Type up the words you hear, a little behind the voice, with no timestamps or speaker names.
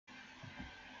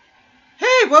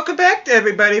welcome back to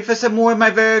everybody for some more of my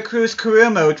Veracruz career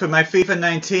mode for my FIFA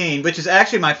 19, which is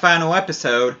actually my final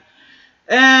episode.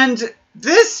 And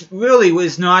this really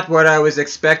was not what I was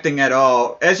expecting at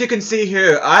all. As you can see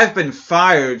here, I've been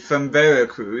fired from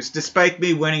Veracruz, despite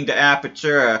me winning the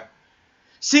Apertura.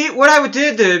 See, what I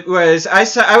did was,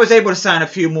 I was able to sign a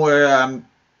few more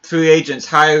free agents,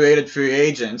 higher rated free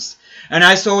agents. And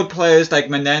I sold players like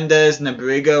Menendez and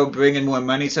Abrigo, bringing more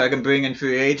money so I can bring in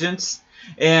free agents.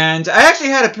 And I actually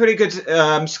had a pretty good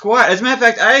squad. As a matter of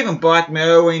fact, I even bought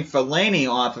Marouane Fellaini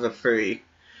off of a free.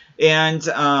 And,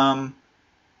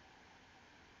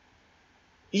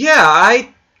 yeah,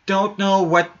 I don't know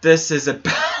what this is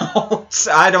about.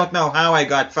 I don't know how I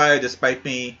got fired despite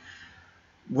me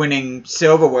winning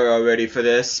silverware already for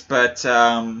this. But,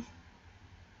 yeah,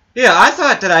 I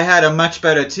thought that I had a much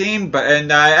better team.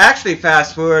 And I actually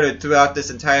fast-forwarded throughout this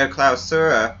entire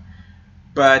Clausura.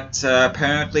 But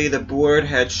apparently the board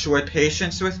had short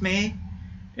patience with me,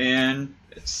 and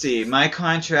let's see, my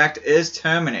contract is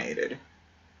terminated.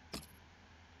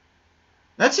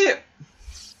 That's it.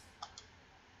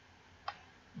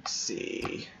 Let's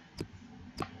see.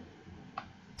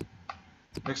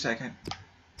 Looks like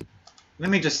let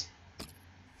me just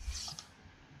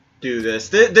do this.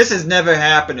 This has never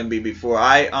happened to me before.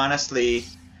 I honestly,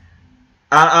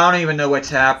 I don't even know what's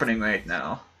happening right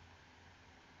now.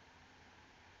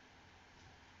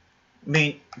 I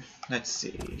mean, let's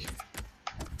see.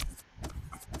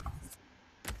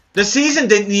 The season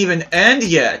didn't even end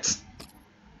yet.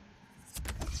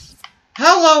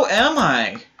 How low am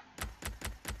I?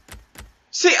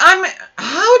 See, how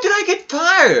did I get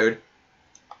fired?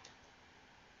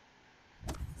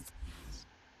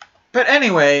 But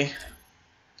anyway,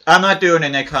 I'm not doing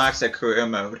an Necoxa career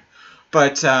mode.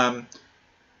 But,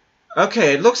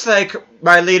 okay, it looks like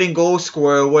my leading goal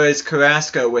scorer was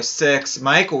Carrasco with 6.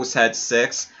 Michaels had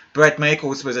 6. Brett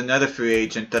Michaels was another free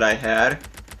agent that I had.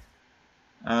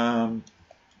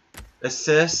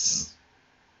 Assists.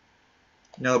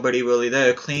 Nobody really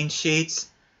there. Clean sheets.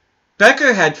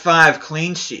 Becker had 5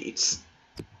 clean sheets.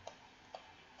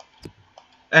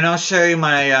 And I'll show you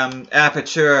my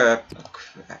Apertura. Oh,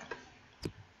 crap.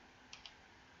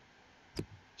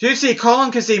 So you see,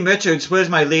 Colin Kazim Richards was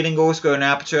my leading goal scorer in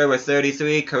Apertura with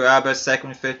 33, Caraba second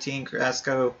with 15,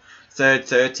 Carrasco third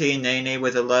 13, Nene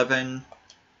with 11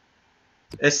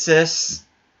 assists,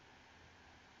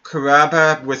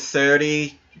 Caraba with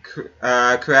 30,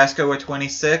 Carrasco with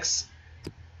 26.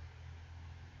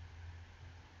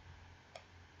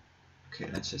 Okay,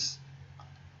 let's just...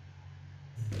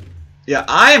 Yeah,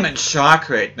 I am in shock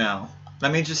right now.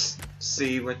 Let me just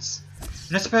see what's...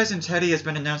 Not surprising Teddy has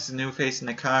been announced as a new face in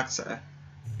Necoxa.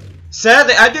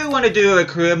 Sadly, I do want to do a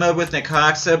career mode with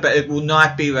Necoxa, but it will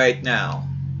not be right now.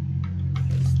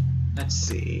 Let's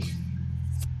see.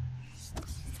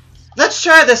 Let's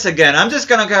try this again. I'm just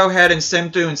going to go ahead and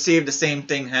sim through and see if the same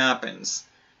thing happens.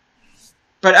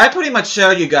 But I pretty much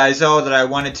showed you guys all that I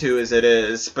wanted to as it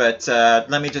is, but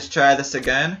let me just try this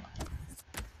again.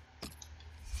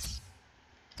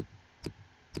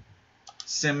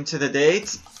 Sim to the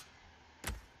date.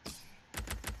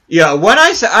 Yeah, when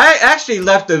I actually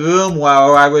left the room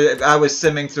while I was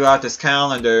simming throughout this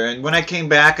calendar, and when I came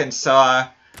back and saw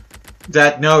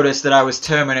that notice that I was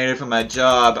terminated from my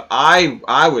job,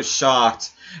 I was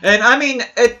shocked. And I mean,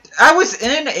 I was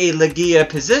in a Ligia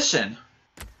position.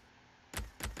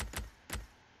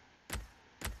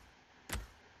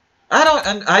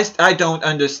 I don't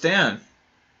understand.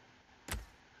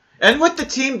 And with the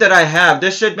team that I have,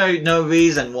 there should be no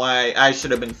reason why I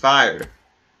should have been fired.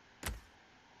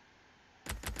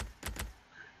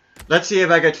 Let's see if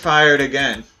I get fired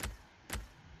again.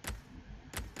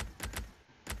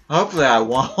 Hopefully I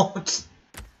won't.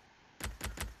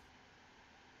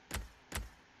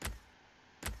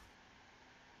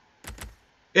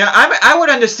 Yeah, I would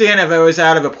understand if I was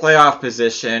out of a playoff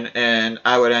position and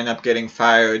I would end up getting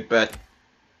fired, but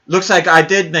looks like I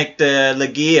did make the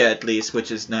Ligia at least,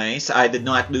 which is nice. I did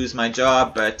not lose my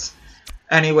job, but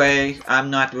anyway, I'm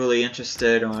not really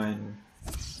interested on...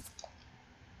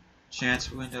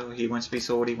 Chance window, he wants to be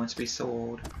sold, he wants to be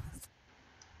sold.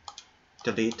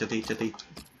 Delete, delete, delete.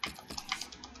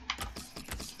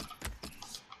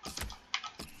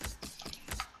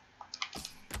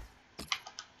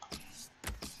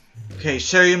 Okay,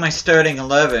 show you my starting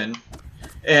 11.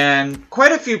 And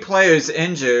quite a few players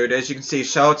injured. As you can see,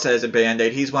 Schultz has a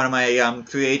band-aid. He's one of my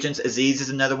free agents. Aziz is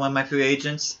another one of my free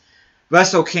agents.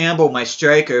 Russell Campbell, my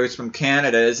striker, is from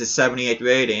Canada, is a 78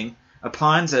 rating.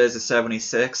 Aponza is a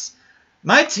 76.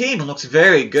 My team looks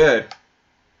very good.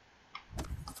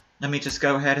 Let me just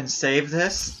go ahead and save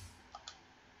this.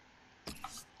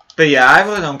 But yeah, I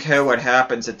really don't care what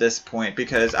happens at this point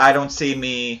because I don't see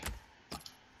me...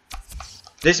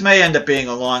 This may end up being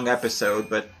a long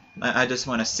episode, but I just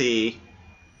want to see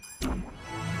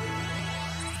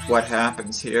what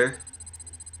happens here.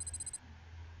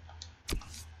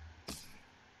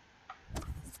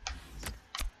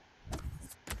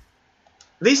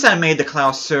 At least I made the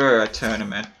Clausura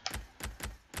tournament.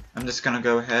 I'm just gonna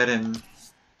go ahead and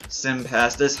sim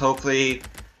past this. Hopefully,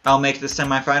 I'll make the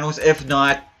semifinals. If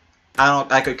not,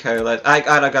 I could care less. I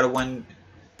gotta win.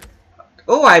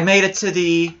 Oh, I made it to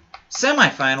the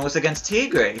semifinals against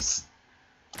Tigres.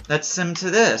 Let's sim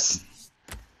to this.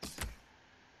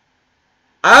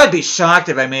 I would be shocked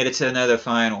if I made it to another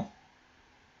final.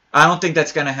 I don't think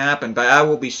that's gonna happen, but I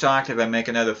will be shocked if I make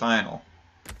another final.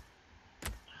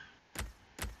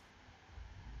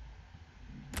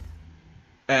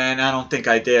 And I don't think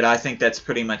I did. I think that's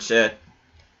pretty much it.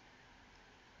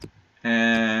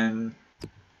 And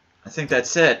I think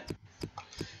that's it.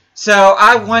 So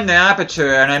I won the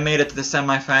Aperture and I made it to the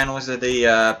semifinals of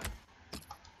the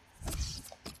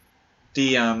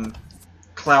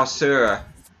Clausura.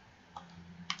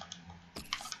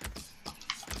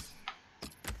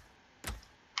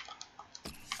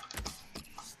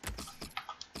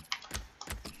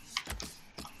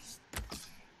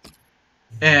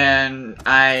 And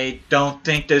I don't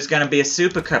think there's going to be a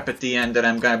Super Cup at the end that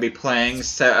I'm going to be playing.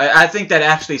 So I think that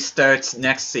actually starts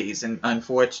next season,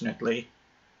 unfortunately.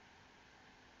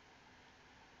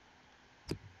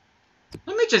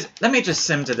 Let me just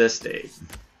sim to this date.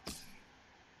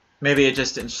 Maybe it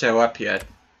just didn't show up yet.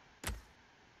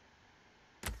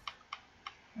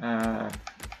 Let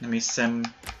me sim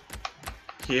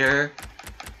here.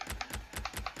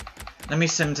 Let me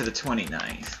sim to the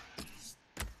 29th.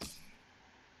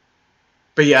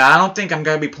 But yeah, I don't think I'm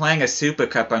going to be playing a Super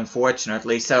Cup,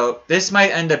 unfortunately, so this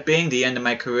might end up being the end of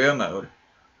my career mode.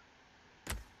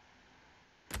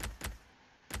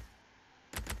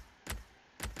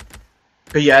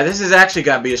 But yeah, this is actually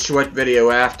going to be a short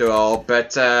video after all,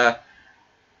 but yeah,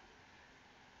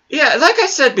 like I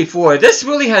said before, this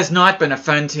really has not been a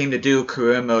fun team to do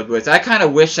career mode with. I kind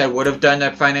of wish I would have done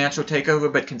that Financial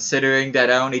Takeover, but considering that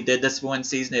I only did this one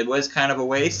season, it was kind of a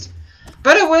waste.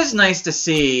 But it was nice to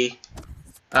see...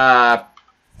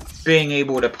 being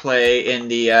able to play in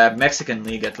the Mexican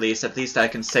League at least. At least I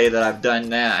can say that I've done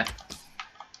that.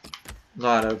 A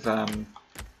lot of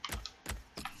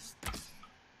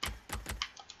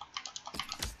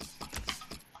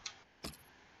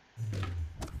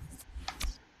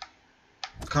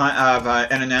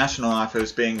international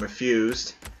offers being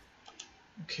refused.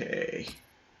 Okay.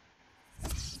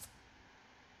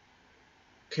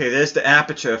 Okay, there's the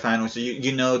Aperture Finals. So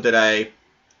you know that I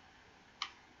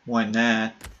won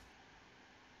that.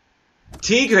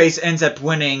 Tigres ends up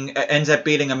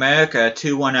beating America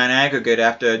 2-1 on aggregate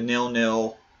after a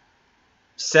 0-0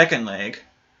 second leg.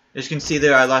 As you can see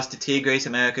there, I lost to Tigres.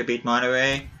 America beat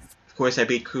Monterrey. Of course, I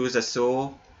beat Cruz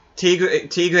Azul.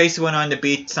 Tigres went on to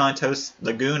beat Santos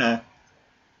Laguna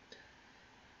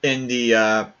in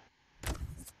the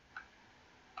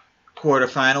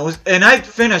quarterfinals, and I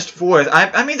finished 4th.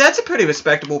 I mean, that's a pretty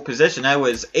respectable position. I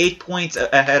was 8 points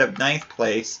ahead of 9th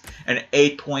place and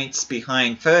 8 points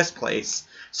behind 1st place.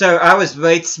 So I was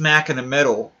right smack in the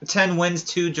middle. 10 wins,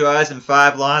 2 draws, and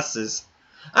 5 losses.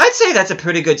 I'd say that's a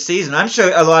pretty good season. I'm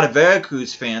sure a lot of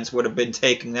Veracruz fans would have been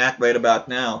taking that right about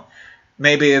now.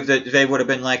 Maybe if they would have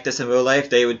been like this in real life,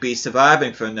 they would be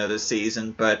surviving for another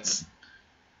season, but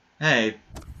hey,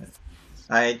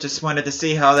 I just wanted to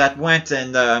see how that went,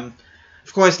 and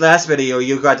of course, last video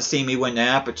you got to see me win the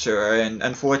Aperture, and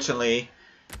unfortunately,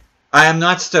 I am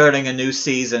not starting a new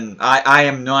season. I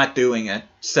am not doing it.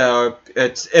 So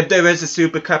if there is a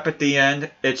Super Cup at the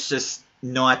end, it's just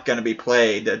not going to be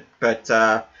played. But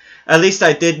at least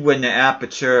I did win the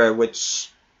Aperture,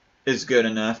 which is good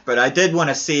enough. But I did want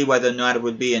to see whether or not it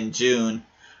would be in June,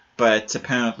 but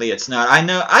apparently it's not.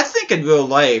 I think in real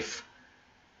life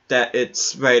that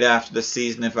it's right after the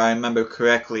season, if I remember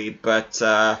correctly, but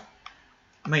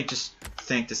I might just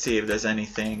think to see if there's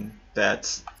anything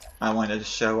that I wanted to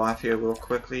show off here real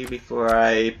quickly before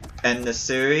I end the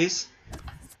series.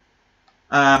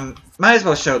 Might as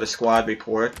well show the squad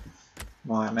report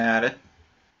while I'm at it.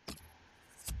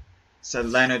 So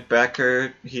Leonard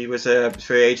Becker, he was a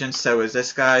free agent, so was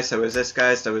this guy, so was this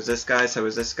guy, so was this guy, so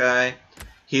was this guy.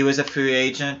 He was a free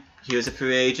agent, he was a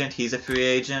free agent, he's a free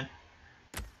agent.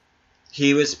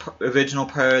 He was original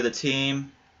part of the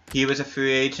team. He was a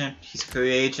free agent. He's a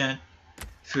free agent.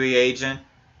 Free agent.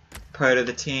 Part of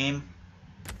the team.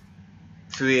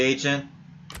 Free agent.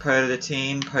 Part of the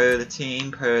team. Part of the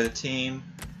team. Part of the team.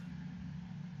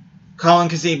 Colin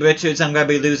Kazim Richards, I'm going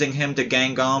to be losing him to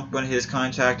Gangomp when his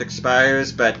contract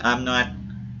expires, but I'm not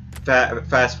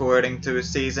fast forwarding through a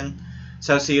season.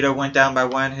 Saucedo went down by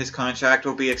 1, his contract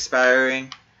will be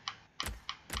expiring.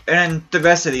 And the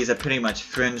rest of these are pretty much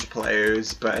fringe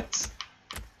players, but...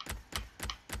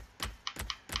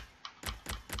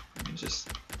 let me just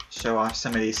show off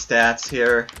some of these stats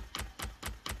here.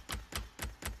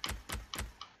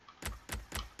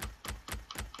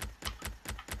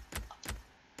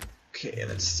 Okay,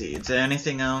 let's see. Is there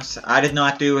anything else? I did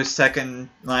not do a second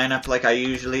lineup like I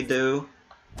usually do.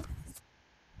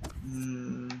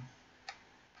 And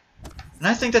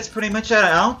I think that's pretty much it.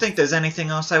 I don't think there's anything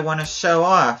else I want to show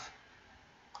off.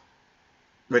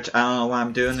 Which, I don't know why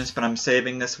I'm doing this, but I'm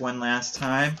saving this one last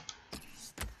time.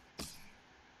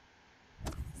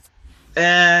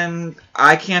 And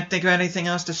I can't think of anything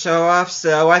else to show off,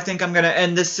 so I think I'm going to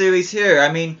end this series here.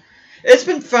 I mean, it's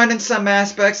been fun in some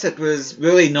aspects. It was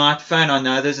really not fun on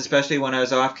others, especially when I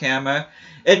was off camera.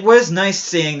 It was nice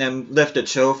seeing them lift a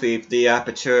trophy, the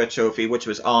Apertura trophy, which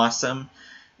was awesome.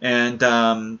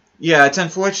 And, yeah, it's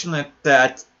unfortunate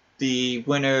that the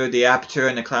winner, the Apertura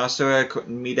and the Clausura,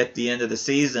 couldn't meet at the end of the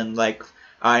season like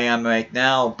I am right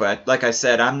now. But, like I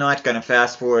said, I'm not going to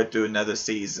fast forward through another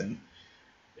season.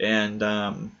 And,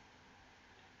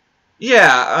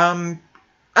 yeah,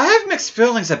 I have mixed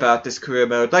feelings about this career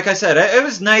mode. Like I said, it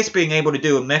was nice being able to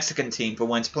do a Mexican team for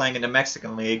once playing in the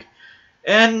Mexican League.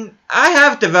 And I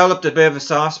have developed a bit of a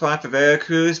soft spot for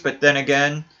Veracruz, but then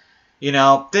again, you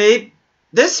know,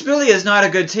 this really is not a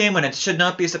good team, and it should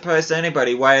not be a surprise to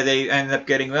anybody why they ended up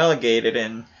getting relegated.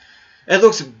 And it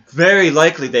looks very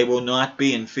likely they will not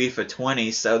be in FIFA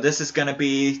 20, so this is going to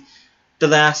be the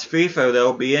last FIFA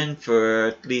they'll be in for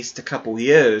at least a couple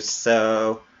years,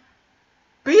 so...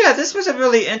 But yeah, this was a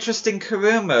really interesting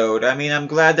career mode. I mean, I'm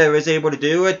glad that I was able to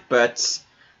do it, but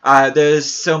there's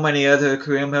so many other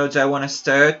career modes I want to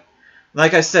start.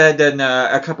 Like I said in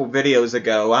a couple videos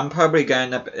ago, I'm probably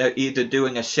going to end up either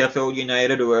doing a Sheffield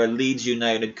United or a Leeds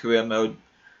United career mode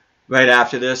right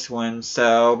after this one.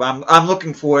 So I'm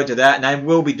looking forward to that, and I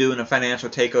will be doing a financial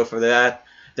takeover for that.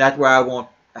 That way I won't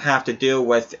have to deal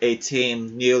with a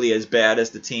team nearly as bad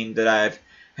as the team that I've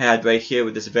had right here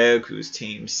with this Veracruz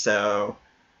team. So...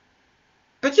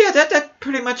 but yeah, that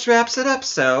pretty much wraps it up.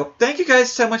 So, thank you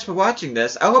guys so much for watching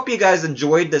this. I hope you guys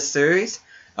enjoyed this series.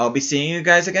 I'll be seeing you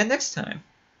guys again next time.